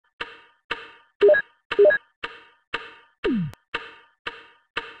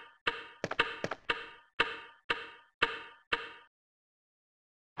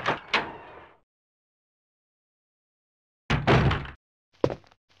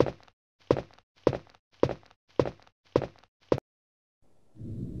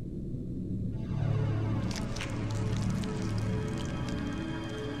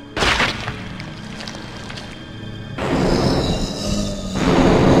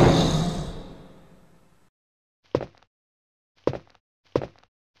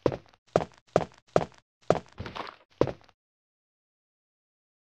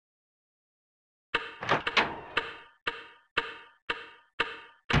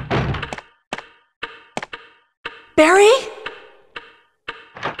Barry?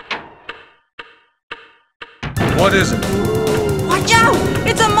 What is it? Watch out!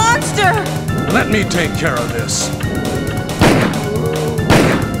 It's a monster! Let me take care of this.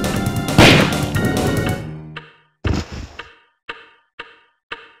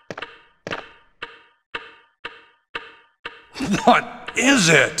 What is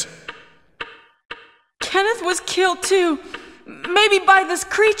it? Kenneth was killed too. Maybe by this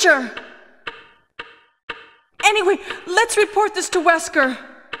creature. Anyway, let's report this to Wesker.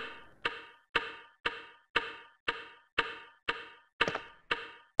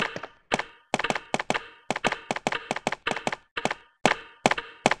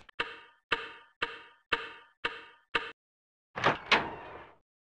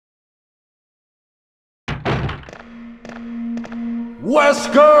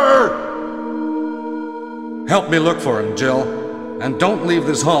 Wesker! Help me look for him, Jill. And don't leave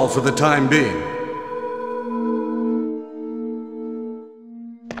this hall for the time being.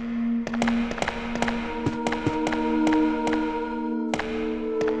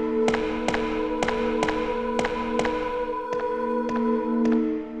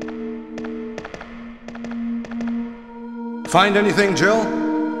 Find anything, Jill?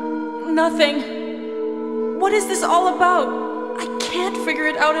 Nothing. What is this all about? I can't figure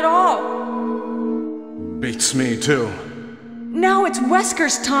it out at all. Beats me, too. Now it's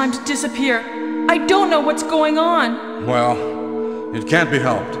Wesker's time to disappear. I don't know what's going on. Well, it can't be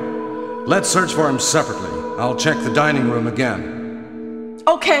helped. Let's search for him separately. I'll check the dining room again.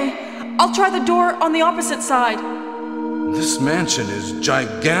 Okay, I'll try the door on the opposite side. This mansion is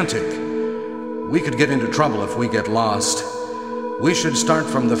gigantic. We could get into trouble if we get lost. We should start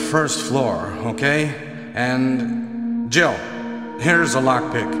from the first floor, okay? And Jill, here's a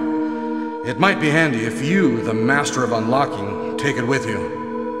lockpick. It might be handy if you, the master of unlocking, take it with you.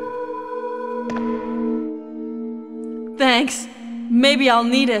 Thanks. Maybe I'll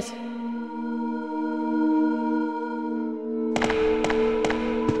need it.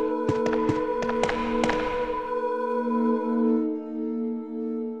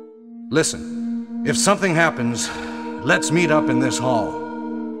 Listen, if something happens, let's meet up in this hall.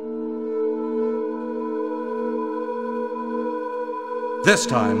 This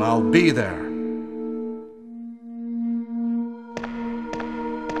time, I'll be there.